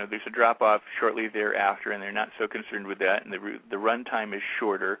there's a drop-off shortly thereafter, and they're not so concerned with that, and the run time is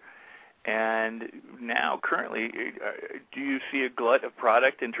shorter. And now, currently, do you see a glut of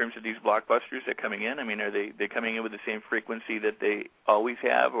product in terms of these blockbusters that are coming in? I mean, are they coming in with the same frequency that they always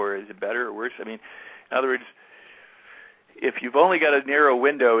have, or is it better or worse? I mean, in other words, if you've only got a narrow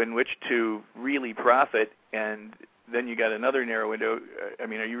window in which to really profit, and then you got another narrow window, I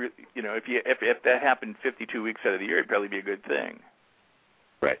mean, are you, if that happened 52 weeks out of the year, it'd probably be a good thing.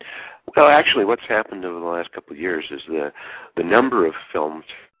 Right. Well, actually, what's happened over the last couple of years is the number of films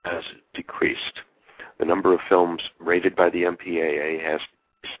has decreased. The number of films rated by the MPAA has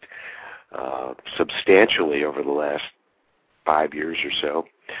decreased substantially over the last 5 years or so.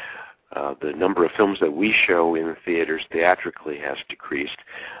 The number of films that we show in the theaters theatrically has decreased,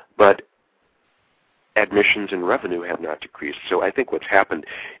 but admissions and revenue have not decreased. So I think what's happened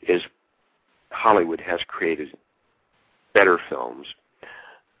is Hollywood has created better films,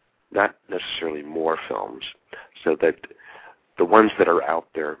 not necessarily more films, so that the ones that are out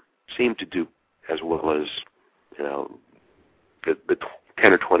there seem to do as well as the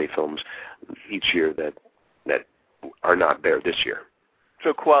 10 or 20 films each year that are not there this year.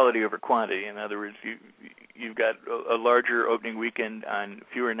 So quality over quantity. In other words, you've got a larger opening weekend on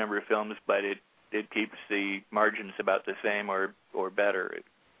fewer number of films, but it keeps the margins about the same or better,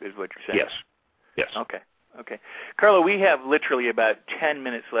 is what you're saying. Yes. Okay. Carlo, we have literally about 10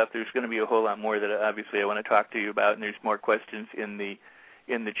 minutes left. There's going to be a whole lot more that obviously I want to talk to you about, and there's more questions in the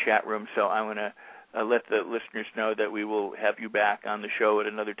chat room. So I want to let the listeners know that we will have you back on the show at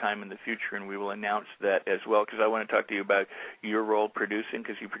another time in the future, and we will announce that as well, because I want to talk to you about your role producing,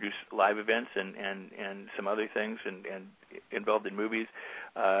 because you produce live events and some other things and involved in movies.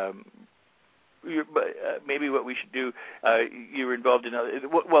 Maybe what we should do, you were involved in other,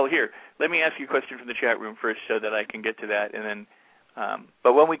 well, here, let me ask you a question from the chat room first so that I can get to that, and then,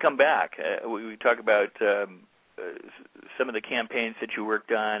 but when we come back, we talk about some of the campaigns that you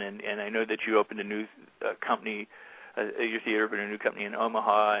worked on, and I know that you opened a new company, your theater opened a new company in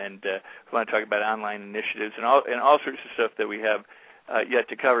Omaha, and we want to talk about online initiatives and all sorts of stuff that we have yet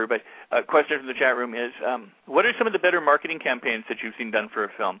to cover. But a question from the chat room is, what are some of the better marketing campaigns that you've seen done for a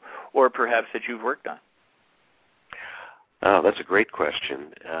film, or perhaps that you've worked on? That's a great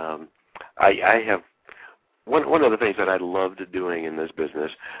question. I have one of the things that I loved doing in this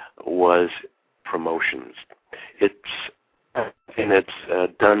business was promotions. It's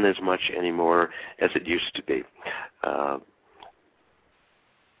done as much anymore as it used to be.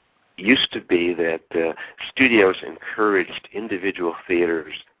 Used to be that studios encouraged individual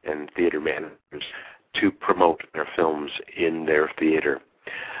theaters and theater managers to promote their films in their theater.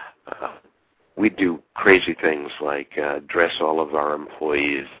 We do crazy things like dress all of our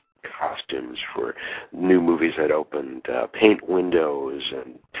employees costumes for new movies that opened, paint windows,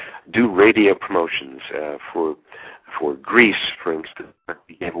 and do radio promotions for Grease, for instance.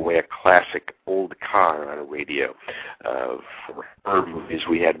 We gave away a classic old car on a radio. For horror movies,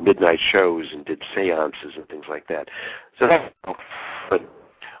 we had midnight shows and did seances and things like that. So that's, but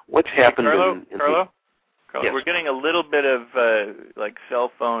what's happened Carlo, yes. We're getting a little bit of like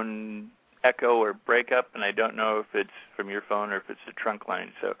cell phone echo or breakup, and I don't know if it's from your phone or if it's the trunk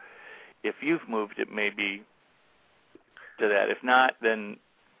line. So if you've moved, it may be to that. If not, then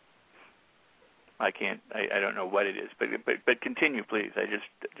I can't. I don't know what it is. But continue, please. I just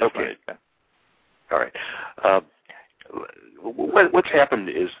okay. Wanted to. All right. What's happened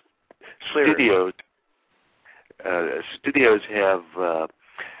is studios studios have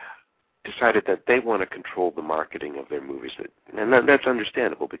decided that they want to control the marketing of their movies, and that's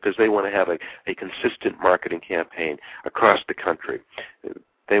understandable because they want to have a consistent marketing campaign across the country.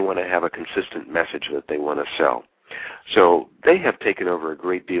 They want to have a consistent message that they want to sell. So they have taken over a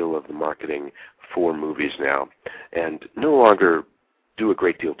great deal of the marketing for movies now and no longer do a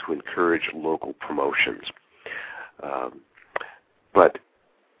great deal to encourage local promotions. But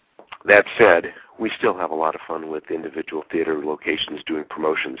that said, we still have a lot of fun with individual theater locations doing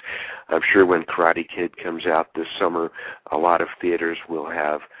promotions. I'm sure when Karate Kid comes out this summer, a lot of theaters will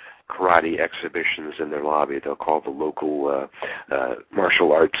have karate exhibitions in their lobby. They'll call the local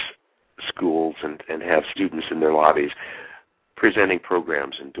martial arts schools and have students in their lobbies presenting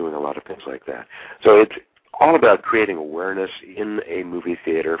programs and doing a lot of things like that. So it's all about creating awareness in a movie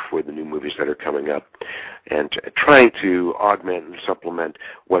theater for the new movies that are coming up and trying to augment and supplement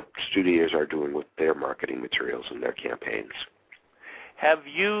what studios are doing with their marketing materials and their campaigns. Have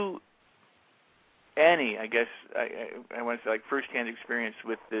you any, I guess, I want to say, like firsthand experience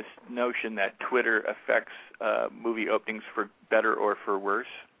with this notion that Twitter affects movie openings for better or for worse?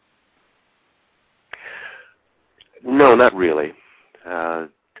 No, not really.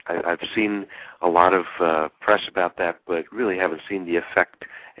 I've seen a lot of press about that, but really haven't seen the effect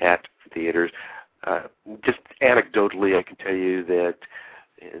at theaters. Just anecdotally, I can tell you that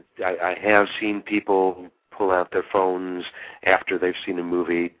I have seen people pull out their phones after they've seen a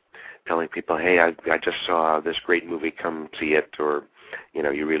movie, telling people, hey, I just saw this great movie, come see it, or,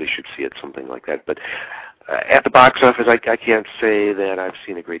 you really should see it, something like that. But at the box office, I can't say that I've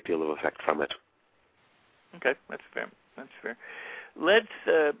seen a great deal of effect from it. Okay, that's fair. That's fair. Let's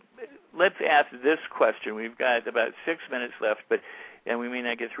ask this question. We've got about 6 minutes left, and we may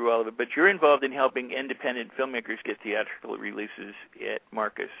not get through all of it. But you're involved in helping independent filmmakers get theatrical releases at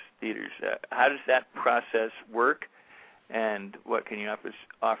Marcus Theaters. How does that process work, and what can you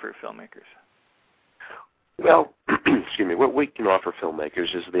offer filmmakers? Well, excuse me. What we can offer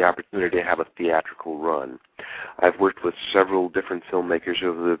filmmakers is the opportunity to have a theatrical run. I've worked with several different filmmakers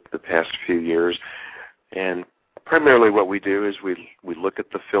over the past few years, and primarily what we do is we look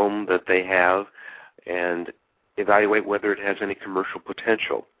at the film that they have and evaluate whether it has any commercial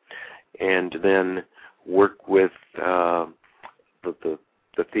potential, and then work with the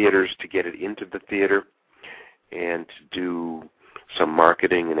theaters to get it into the theater and to do some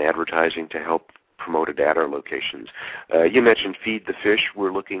marketing and advertising to help promote it at our locations. You mentioned Feed the Fish.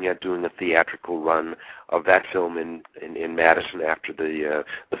 We're looking at doing a theatrical run of that film in Madison after the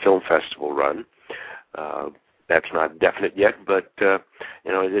film festival run. That's not definite yet, but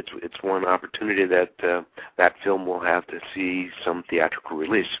it's one opportunity that that film will have to see some theatrical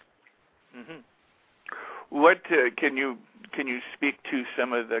release. Mm-hmm. What can you speak to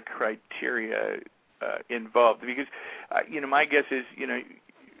some of the criteria involved? Because my guess is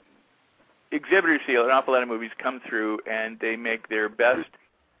exhibitors see an awful lot of movies come through and they make their best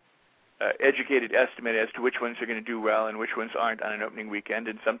educated estimate as to which ones are going to do well and which ones aren't on an opening weekend,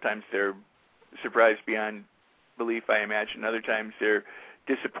 and sometimes they're surprised beyond belief, I imagine. Other times they're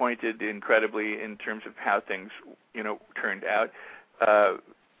disappointed incredibly in terms of how things, turned out.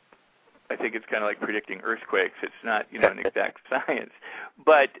 I think it's kind of like predicting earthquakes. It's not, an exact science.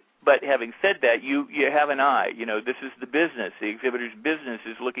 But having said that, you have an eye. This is the business. The exhibitor's business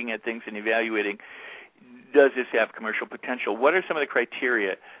is looking at things and evaluating, does this have commercial potential? What are some of the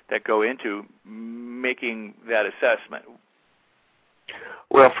criteria that go into making that assessment?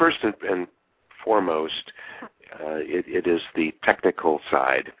 Well, first and foremost, it is the technical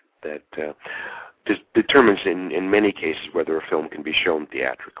side that determines in many cases whether a film can be shown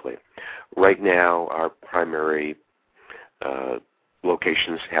theatrically. Right now, our primary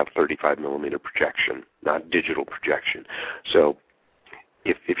locations have 35 millimeter projection, not digital projection. So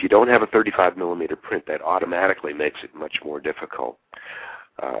if you don't have a 35 millimeter print, that automatically makes it much more difficult.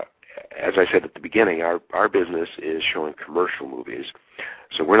 As I said at the beginning, our business is showing commercial movies.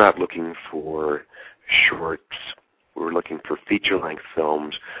 So we're not looking for shorts. We're looking for feature-length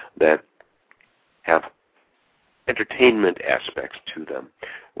films that have entertainment aspects to them.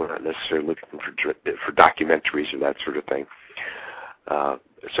 We're not necessarily looking for documentaries or that sort of thing.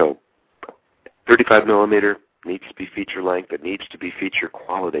 So 35 millimeter needs to be feature-length. It needs to be feature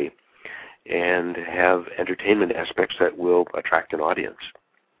quality and have entertainment aspects that will attract an audience.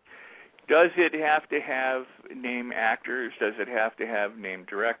 Does it have to have name actors? Does it have to have name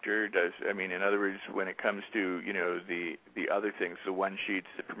director? In other words, when it comes to the other things, the one sheets,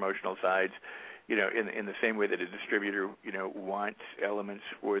 the promotional sides, in the same way that a distributor wants elements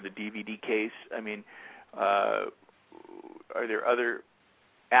for the DVD case. Are there other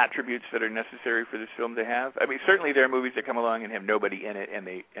attributes that are necessary for this film to have? I mean, certainly there are movies that come along and have nobody in it, and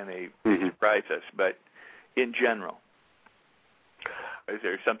they surprise us. But in general, is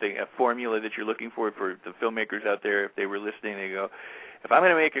there a formula that you're looking for the filmmakers out there? If they were listening, they go, if I'm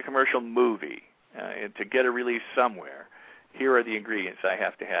going to make a commercial movie and to get a release somewhere, here are the ingredients I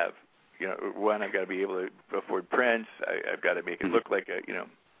have to have. You know, one, I've got to be able to afford prints. I've got to make it look like a, you know.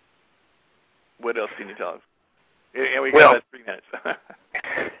 What else can you tell us? And we got about 3 minutes.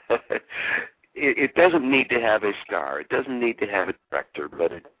 It doesn't need to have a star. It doesn't need to have a director,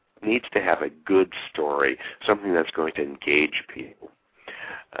 but it needs to have a good story, something that's going to engage people.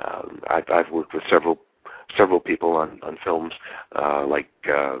 I've worked with several people on films like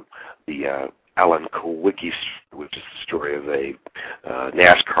the Alan Kulwicki, which is the story of a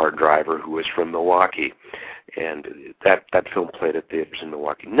NASCAR driver who was from Milwaukee. And that film played at theaters in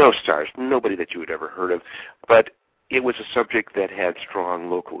Milwaukee. No stars, nobody that you had ever heard of, but it was a subject that had strong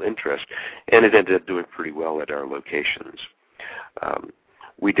local interest, and it ended up doing pretty well at our locations.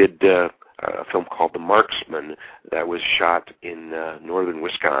 We did a film called The Marksman that was shot in northern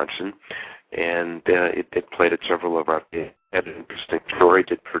Wisconsin, and it played at several of our theaters. Had an interesting story,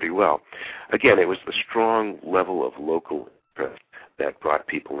 did pretty well. Again, it was the strong level of local interest that brought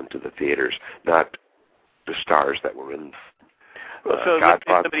people into the theaters, not the stars that were in. So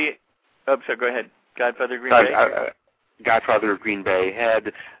Godfather. Go ahead. Godfather Green Bay. Godfather of Green Bay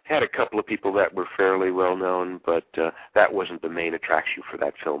had a couple of people that were fairly well known, but that wasn't the main attraction for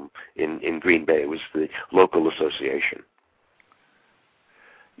that film in Green Bay. It was the local association.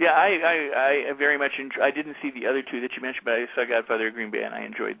 Yeah, I very much enjoy. I didn't see the other two that you mentioned, but I saw Godfather of Green Bay, and I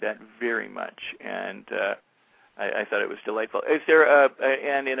enjoyed that very much. And I thought it was delightful. Is there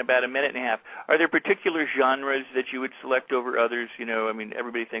and in about a minute and a half, are there particular genres that you would select over others? You know, I mean,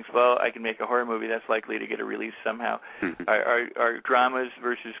 everybody thinks, well, I can make a horror movie that's likely to get a release somehow. Are dramas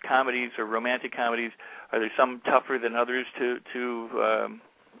versus comedies or romantic comedies, are there some tougher than others to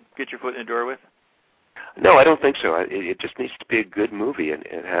get your foot in the door with? No, I don't think so. It just needs to be a good movie and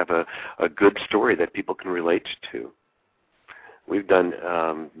have a good story that people can relate to. We've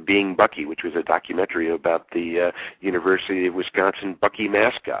done Being Bucky, which was a documentary about the University of Wisconsin Bucky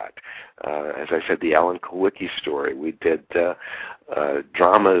mascot. As I said, the Alan Kulwicki story. We did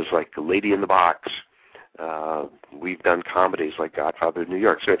dramas like Lady in the Box. We've done comedies like Godfather of New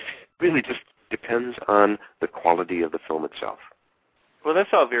York. So it really just depends on the quality of the film itself. Well, that's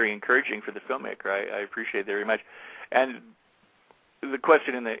all very encouraging for the filmmaker. I appreciate it very much. And the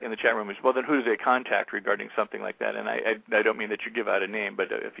question in the chat room is, well, then who do they contact regarding something like that? And I don't mean that you give out a name, but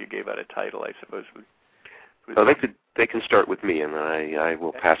if you gave out a title, I suppose. Well, they can start with me, and I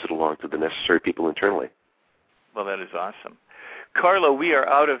will pass it along to the necessary people internally. Well, that is awesome. Carlo, we are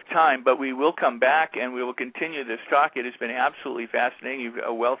out of time, but we will come back and we will continue this talk. It has been absolutely fascinating. You've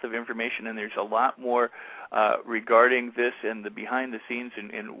a wealth of information, and there's a lot more regarding this and the behind the scenes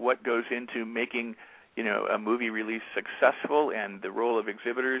and what goes into making, you know, a movie release successful, and the role of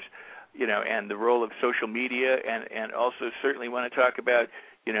exhibitors, you know, and the role of social media, and also certainly want to talk about,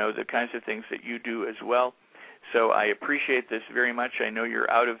 you know, the kinds of things that you do as well. So I appreciate this very much. I know you're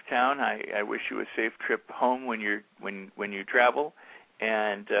out of town. I wish you a safe trip home when you travel,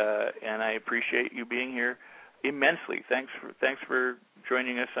 and I appreciate you being here immensely. Thanks for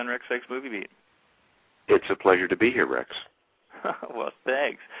joining us on Rex Sikes Movie Beat. It's a pleasure to be here, Rex. Well,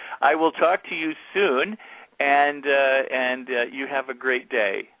 thanks. I will talk to you soon, and you have a great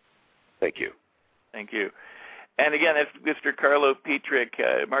day. Thank you. Thank you. And again, that's Mr. Carlo Petrick,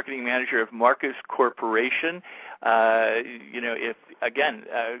 marketing manager of Marcus Corporation. You know,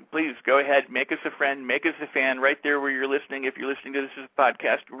 please go ahead, make us a friend, make us a fan right there where you're listening. If you're listening to this as a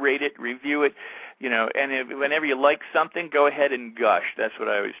podcast, rate it, review it, you know, and whenever you like something, go ahead and gush. That's what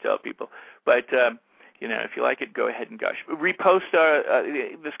I always tell people. But, you know, if you like it, go ahead and gush. Repost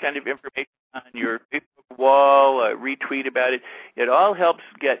this kind of information on your Facebook wall, retweet about it. It all helps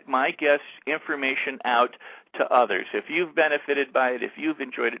get my guests' information out to others. If you've benefited by it, if you've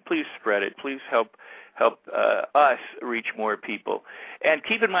enjoyed it, please spread it. Please help us reach more people. And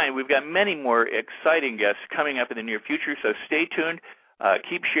keep in mind, we've got many more exciting guests coming up in the near future, so stay tuned,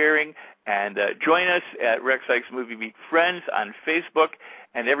 keep sharing, and join us at Rex Sikes Movie Beat Friends on Facebook,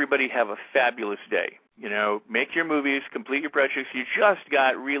 and everybody have a fabulous day. You know, make your movies, complete your projects. You just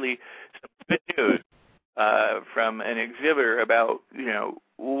got really some good news from an exhibitor about, you know,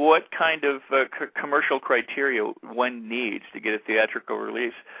 what kind of commercial criteria one needs to get a theatrical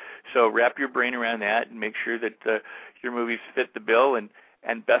release. So wrap your brain around that and make sure that your movies fit the bill,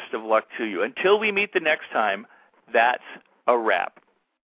 and best of luck to you. Until we meet the next time, that's a wrap.